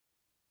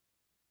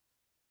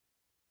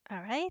All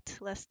right,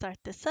 let's start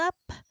this up.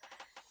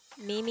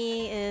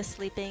 Mimi is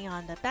sleeping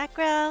on the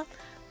background.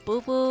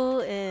 Boo Boo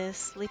is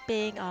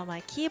sleeping on my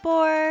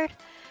keyboard.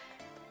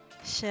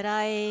 Should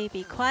I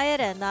be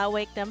quiet and not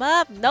wake them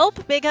up?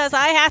 Nope, because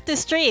I have to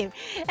stream.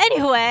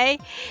 Anyway,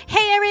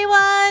 hey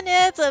everyone,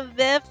 it's a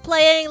Viv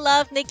playing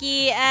Love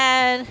Nikki,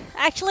 and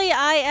actually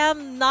I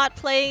am not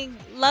playing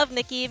Love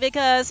Nikki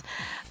because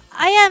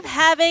I am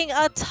having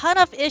a ton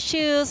of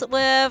issues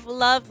with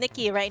Love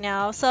Nikki right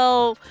now.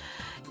 So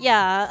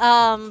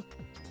yeah,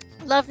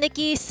 Love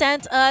Nikki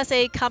sent us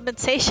a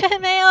compensation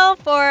mail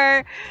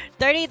for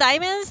 30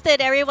 diamonds.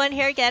 Did everyone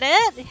here get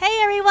it?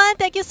 Hey everyone,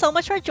 thank you so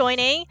much for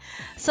joining.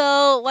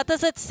 So, what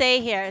does it say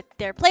here?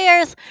 Dear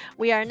players,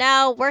 we are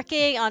now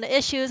working on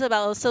issues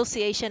about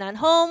association and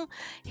home.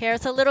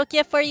 Here's a little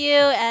gift for you,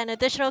 and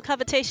additional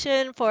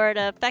compensation for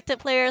the affected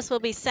players will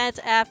be sent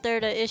after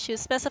the issue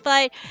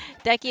specified.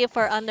 Thank you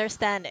for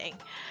understanding.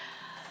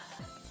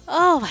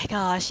 Oh my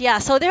gosh, yeah,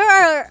 so there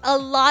are a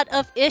lot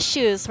of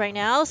issues right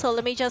now, so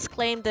let me just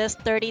claim this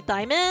 30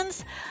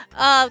 diamonds.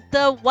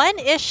 The one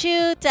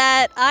issue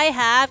that I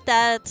have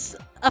that's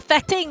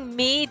affecting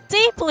me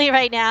deeply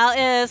right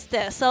now is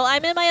this. So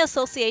I'm in my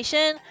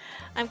association,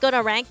 I'm going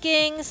to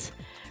rankings,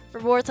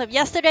 rewards of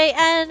yesterday,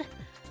 and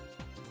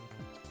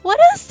what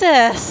is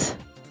this?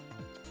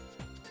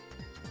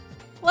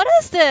 What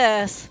is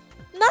this?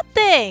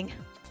 Nothing!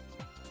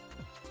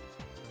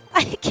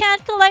 I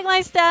can't collect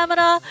my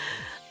stamina.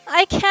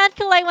 I can't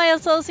collect my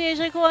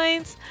association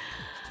coins.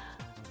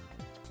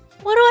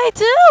 What do I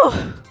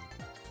do?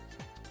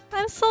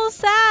 I'm so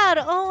sad.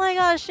 Oh my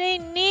gosh, they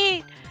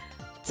need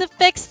to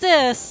fix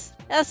this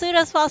as soon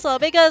as possible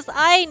because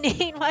I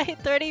need my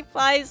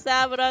 35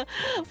 stamina.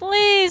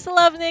 Please,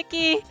 Love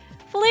Nikki.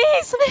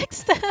 Please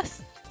fix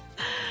this.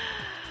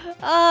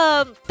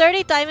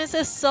 30 diamonds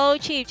is so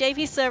cheap.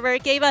 JP server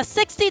gave us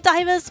 60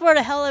 diamonds for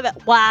the hell of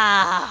it.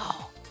 Wow.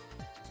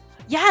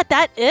 Yeah,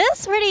 that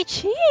is pretty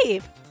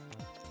cheap.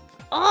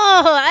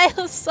 Oh, I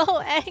am so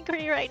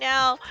angry right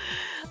now.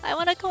 I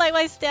want to collect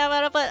my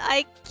stamina, but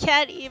I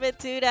can't even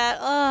do that.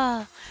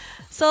 Oh.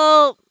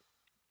 So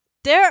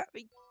there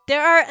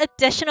there are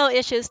additional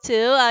issues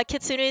too.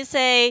 Kitsune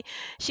say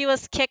she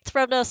was kicked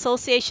from the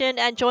association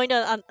and joined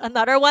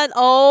another one.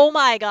 Oh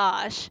my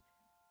gosh.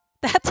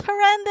 That's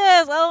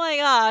horrendous. Oh my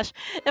gosh.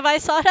 If I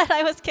saw that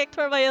I was kicked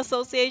from my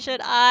association,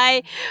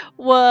 I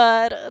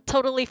would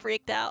totally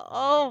freaked out.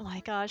 Oh my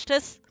gosh.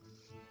 This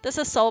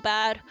is so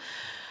bad.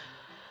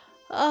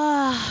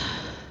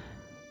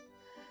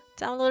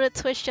 Downloaded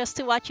Twitch just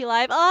to watch you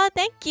live. Oh,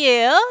 thank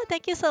you.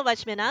 Thank you so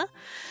much, Mina.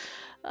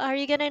 Are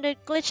you getting a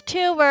glitch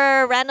too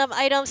where random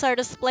items are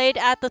displayed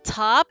at the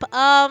top?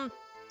 I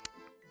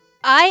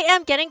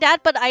am getting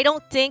that, but I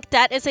don't think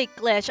that is a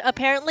glitch.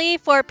 Apparently,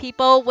 for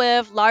people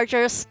with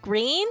larger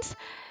screens,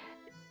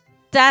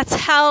 that's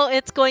how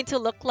it's going to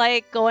look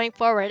like going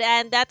forward.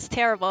 And that's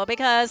terrible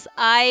because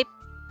I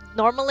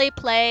normally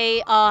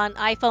play on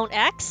iPhone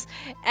X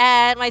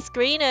and my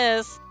screen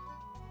is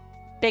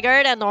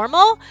bigger than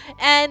normal,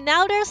 and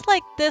now there's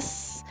like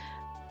this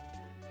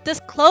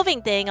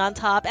clothing thing on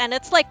top, and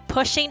it's like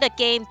pushing the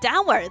game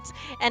downwards,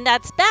 and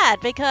that's bad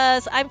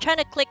because I'm trying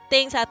to click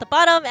things at the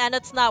bottom and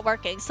it's not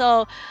working.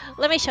 So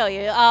let me show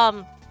you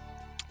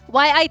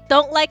why I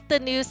don't like the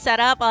new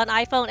setup on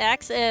iPhone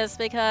X is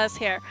because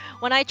here,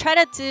 when I try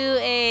to do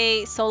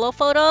a solo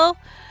photo, all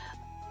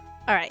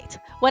right,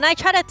 when I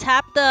try to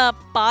tap the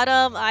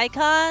bottom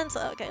icons,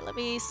 okay, let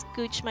me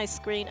scooch my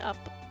screen up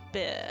a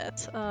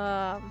bit.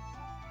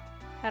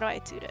 How do I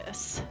do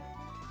this?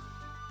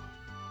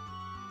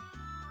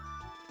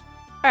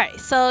 Alright,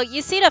 so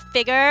you see the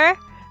figure,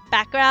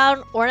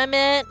 background,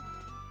 ornament,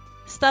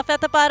 stuff at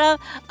the bottom.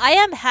 I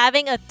am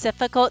having a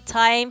difficult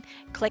time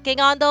clicking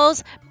on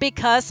those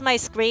because my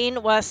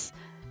screen was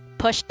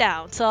pushed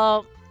down.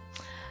 So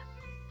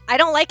I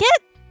don't like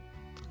it.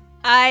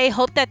 I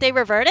hope that they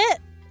revert it.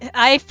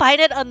 I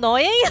find it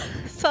annoying.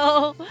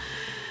 So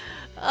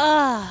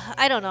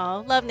I don't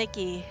know. Love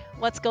Nikki.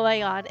 What's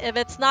going on? If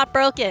it's not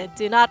broken,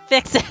 do not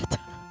fix it.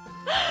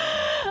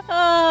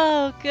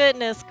 Oh,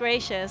 goodness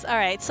gracious. All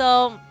right,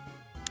 so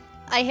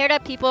I hear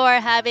that people are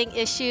having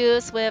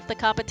issues with the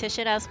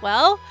competition as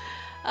well.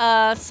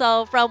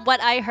 So from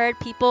what I heard,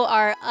 people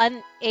are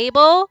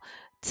unable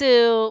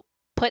to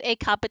put a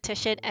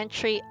competition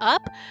entry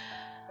up.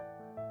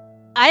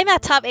 I'm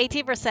at top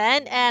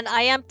 18% and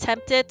I am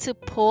tempted to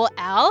pull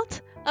out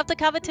of the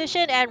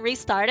competition and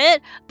restart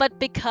it, but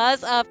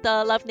because of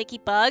the Love Nikki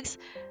bugs,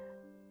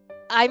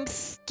 I'm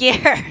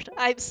scared.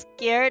 I'm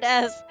scared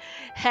as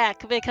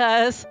heck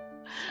because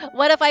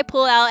what if I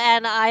pull out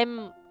and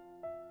I'm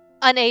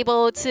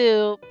unable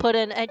to put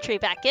an entry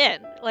back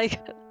in?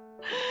 Like,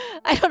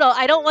 I don't know.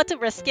 I don't want to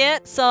risk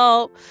it,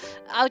 so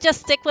I'll just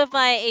stick with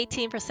my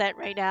 18%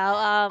 right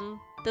now.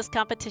 This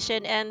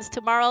competition ends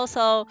tomorrow,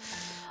 so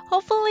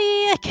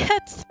hopefully it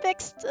gets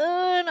fixed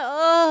soon.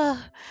 Ugh.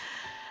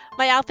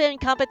 My outfit in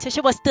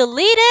competition was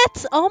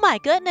deleted. Oh my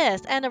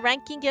goodness. And the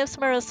ranking gifts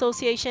from our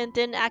association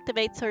didn't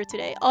activate her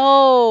today.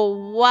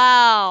 Oh,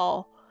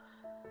 wow.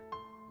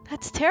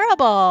 That's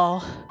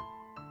terrible.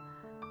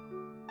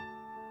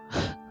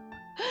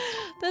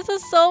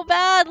 This is so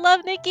bad.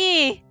 Love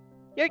Nikki.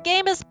 Your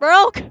game is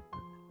broke.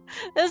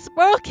 It's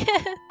broken.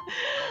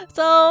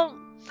 So,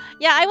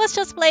 yeah, I was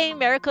just playing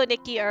Miracle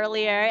Nikki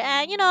earlier,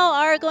 and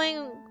are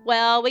going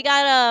well. We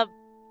got a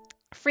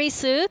free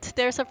suit.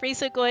 There's a free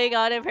suit going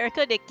on in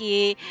Miracle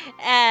Nikki,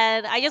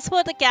 and I just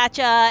put the gacha,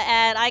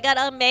 and I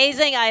got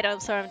amazing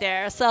items from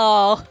there.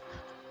 So,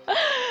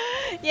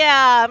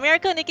 yeah,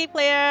 Miracle Nikki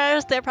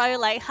players, they're probably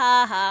like,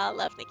 haha,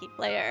 love Nikki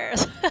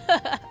players.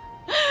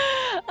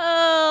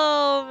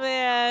 Oh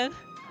man.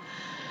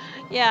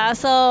 Yeah,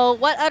 so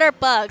what other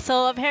bug?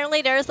 So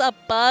apparently there's a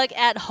bug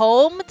at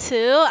home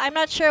too. I'm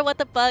not sure what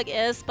the bug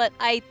is, but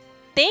I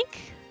think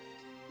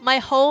my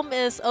home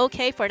is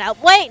okay for now.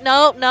 Wait,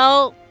 no,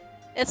 no.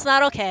 It's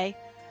not okay.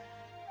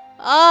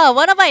 Oh,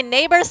 one of my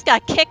neighbors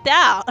got kicked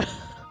out.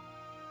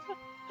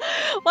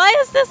 Why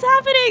is this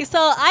happening? So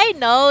I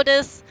know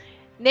this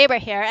neighbor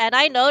here, and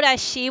I know that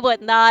she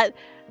would not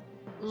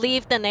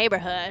leave the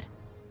neighborhood.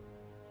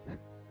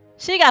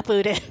 She got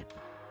booted.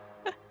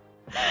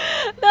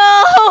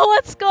 No,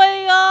 what's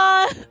going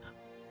on?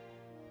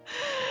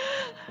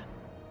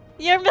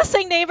 You're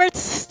missing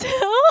neighbors too?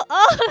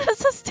 Oh,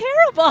 this is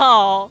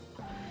terrible.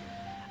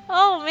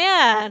 Oh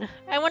man,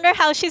 I wonder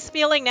how she's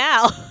feeling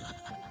now.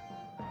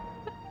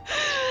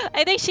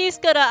 I think she's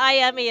gonna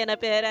IM me in a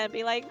bit and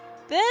be like,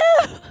 "Boo!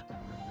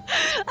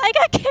 I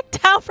got kicked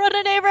out from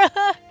the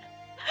neighborhood."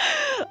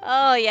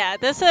 Oh yeah,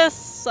 this is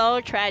so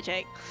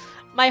tragic.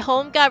 My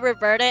home got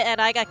reverted and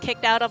I got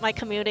kicked out of my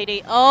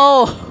community.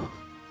 Oh.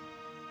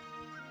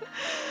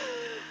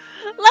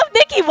 Love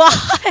Nikki,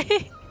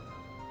 why?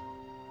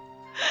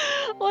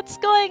 What's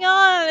going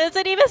on? Is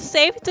it even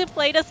safe to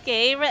play this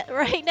game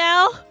right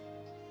now?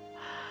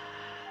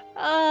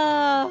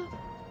 Oh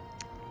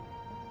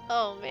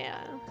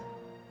man.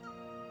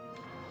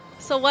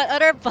 So what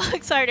other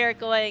bugs are there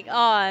going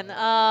on?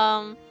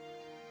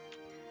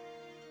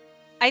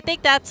 I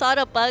think that's all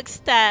the bugs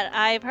that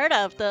I've heard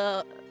of.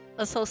 The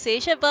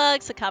association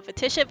bugs, the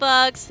competition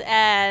bugs,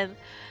 and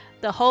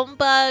the home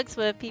bugs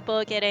with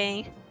people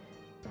getting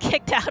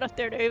kicked out of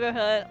their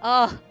neighborhood.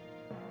 Oh,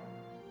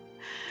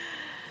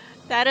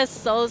 that is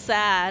so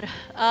sad.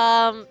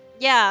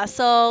 Yeah,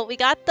 so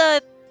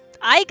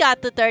I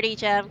got the 30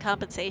 gem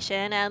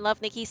compensation, and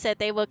Love Nikki said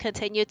they will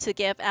continue to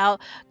give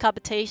out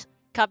compensations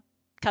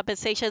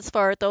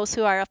for those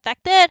who are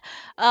affected.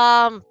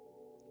 I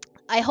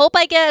hope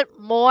I get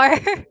more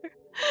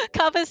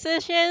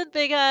compensation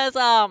because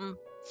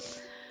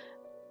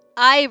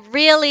I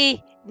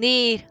really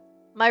need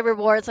my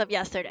rewards of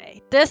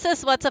yesterday. This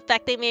is what's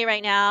affecting me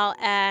right now,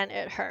 and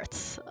it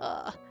hurts.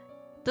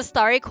 The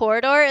Starry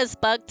Corridor is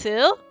bugged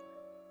too?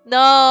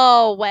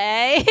 No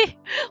way.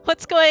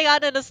 What's going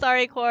on in the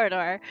Starry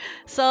Corridor?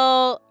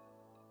 So,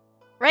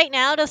 right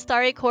now, the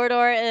Starry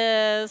Corridor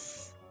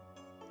is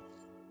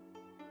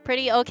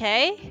pretty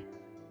okay.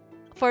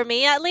 For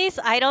me, at least,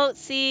 I don't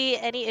see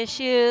any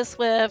issues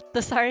with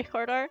the Starry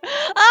Corridor.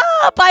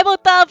 Ah, Bible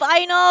Thump!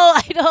 I know!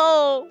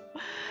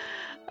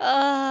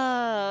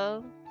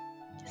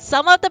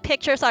 Some of the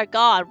pictures are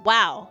gone.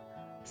 Wow.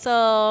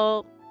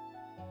 So,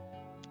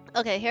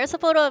 okay, here's a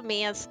photo of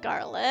me and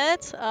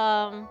Scarlett.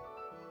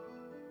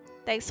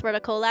 Thanks for the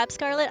collab,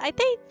 Scarlett. I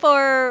think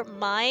for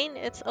mine,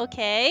 it's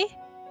okay.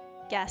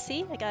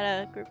 Gassy. I got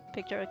a group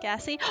picture of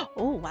Gassy.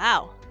 Oh,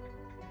 wow.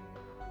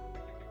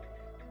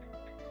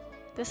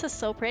 This is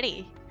so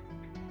pretty.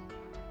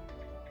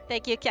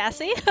 Thank you,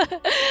 Cassie.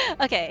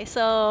 Okay,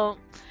 so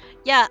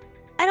yeah,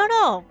 I don't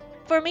know.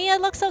 For me,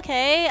 it looks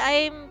okay.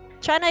 I'm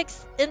trying to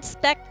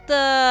inspect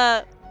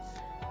the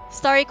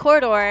Starry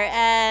Corridor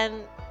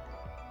and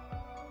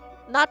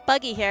not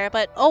Buggy here,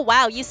 but oh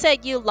wow, you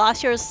said you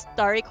lost your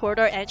Starry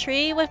Corridor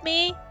entry with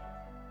me?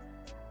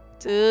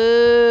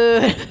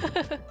 Dude.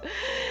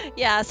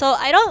 Yeah, so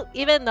I don't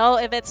even know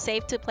if it's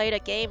safe to play the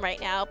game right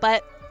now,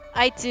 but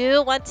I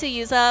do want to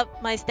use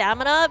up my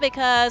stamina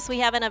because we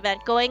have an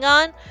event going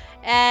on,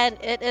 and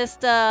it is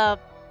the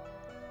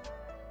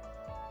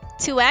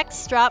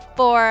 2x drop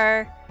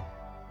for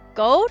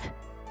gold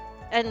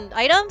and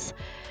items.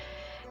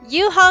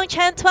 Yu Hong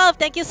Chan 12,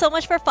 thank you so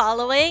much for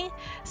following.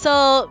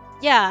 So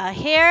yeah,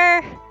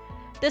 here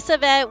this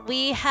event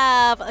we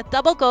have a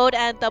double gold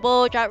and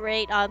double drop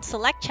rate on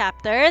select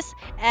chapters,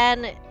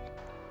 and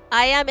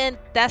I am in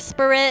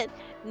desperate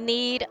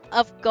need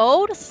of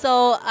gold,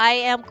 so I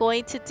am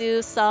going to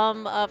do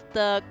some of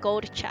the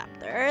gold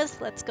chapters.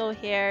 Let's go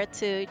here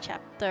to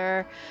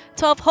chapter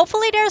 12.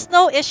 Hopefully there's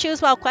no issues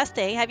while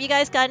questing. Have you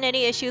guys gotten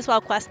any issues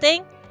while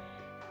questing?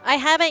 I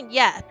haven't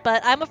yet,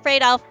 but I'm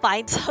afraid I'll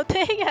find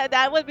something and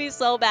that would be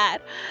so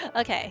bad.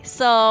 Okay,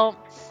 so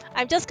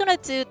I'm just gonna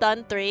do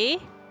done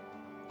 3.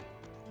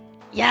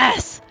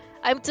 Yes!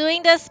 I'm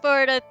doing this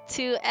for the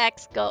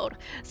 2x gold.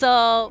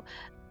 So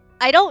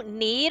I don't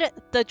need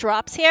the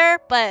drops here,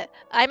 but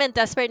I'm in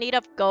desperate need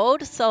of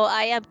gold, so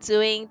I am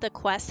doing the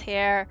quest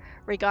here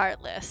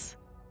regardless.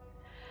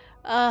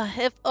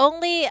 If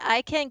only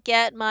I can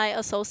get my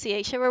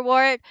association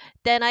reward,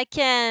 then I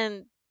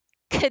can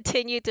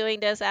continue doing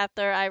this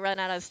after I run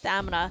out of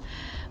stamina.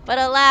 But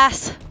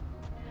alas,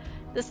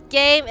 this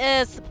game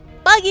is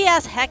buggy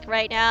as heck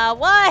right now.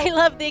 Why,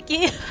 love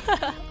Nikki?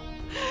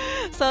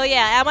 So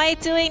yeah, am I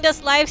doing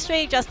this live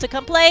stream just to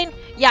complain?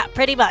 Yeah,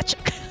 pretty much.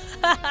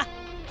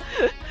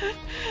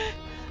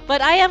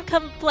 But I am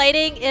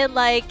complaining in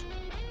like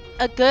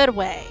a good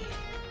way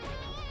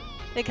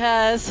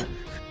because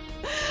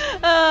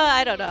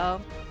I don't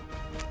know.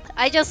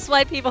 I just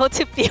want people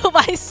to feel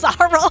my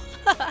sorrow.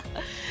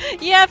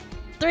 You have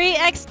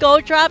 3x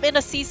gold drop in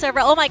the C server.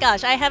 Oh my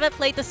gosh, I haven't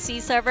played the C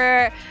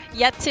server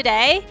yet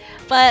today,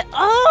 but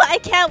oh, I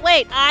can't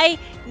wait. I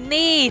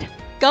need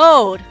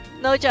gold.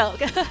 No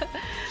joke.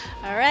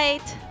 All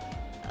right.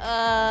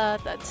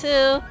 That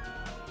too.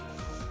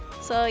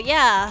 So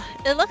yeah,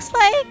 it looks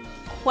like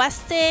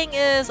questing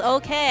is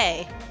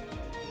okay.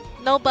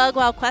 No bug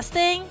while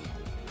questing,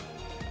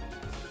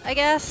 I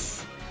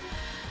guess.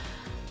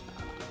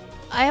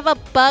 I have a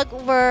bug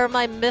where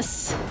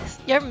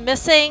you're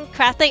missing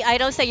crafting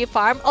items that you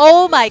farm.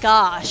 Oh my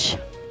gosh.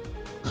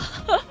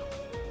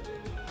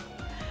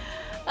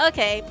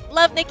 Okay,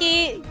 love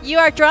Nikki, you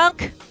are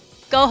drunk.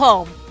 Go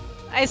home.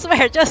 I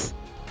swear, just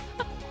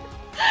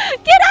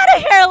get out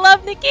of here,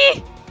 love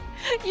Nikki.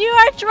 You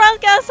are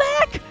drunk as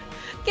heck.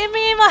 Give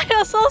me my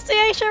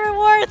association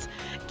rewards.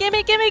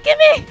 Gimme, gimme,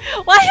 gimme.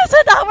 Why is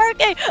it not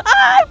working?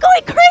 Ah, I'm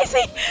going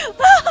crazy.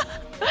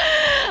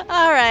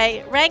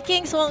 Alright,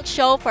 rankings won't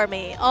show for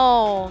me.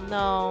 Oh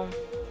no.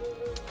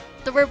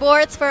 The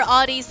rewards for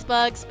all these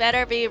bugs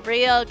better be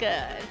real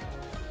good.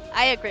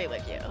 I agree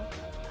with you.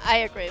 I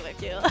agree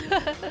with you.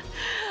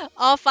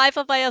 All 5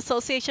 of my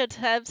association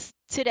attempts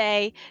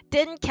today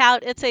didn't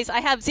count. It says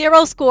I have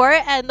 0 score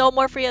and no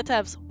more free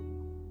attempts.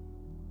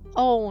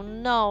 Oh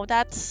no,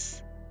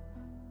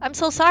 I'm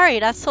so sorry.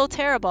 That's so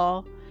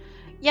terrible.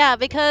 Yeah,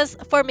 because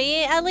for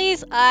me at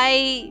least,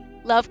 I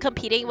love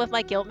competing with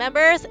my guild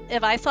members.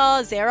 If I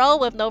saw 0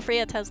 with no free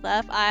attempts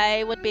left,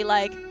 I would be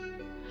like,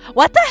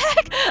 what the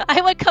heck?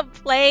 I would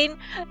complain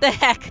the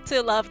heck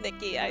to love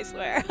Nikki, I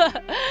swear.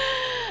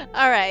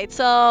 Alright,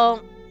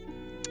 so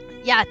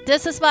yeah,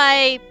 this is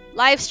my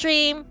live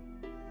stream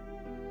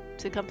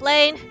to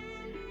complain,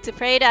 to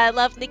pray that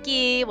Love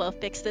Nikki will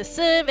fix this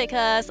soon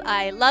because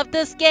I love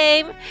this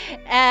game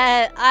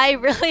and I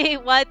really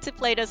want to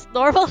play this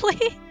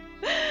normally.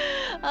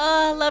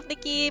 Love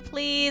Nikki,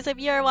 please, if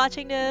you're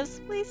watching this,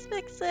 please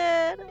fix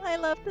it. I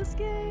love this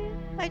game.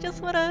 I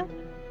just want to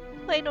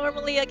play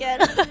normally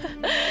again.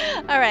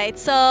 Alright,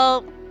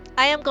 so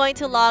I am going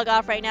to log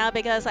off right now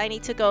because I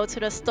need to go to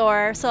the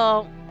store.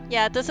 So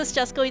yeah, this is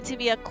just going to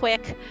be a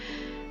quick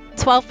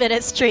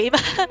 12-minute stream.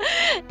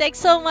 Thanks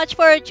so much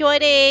for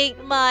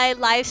joining my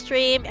live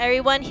stream,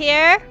 everyone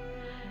here.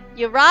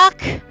 You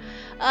rock.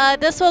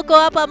 This will go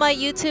up on my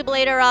YouTube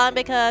later on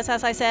because,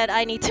 as I said,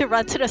 I need to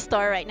run to the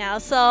store right now.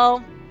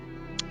 So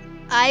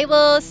I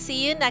will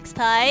see you next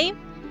time.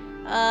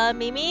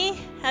 Mimi,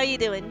 how you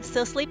doing?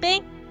 Still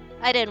sleeping?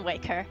 I didn't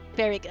wake her.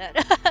 Very good.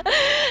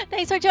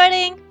 Thanks for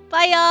joining.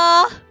 Bye,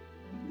 y'all.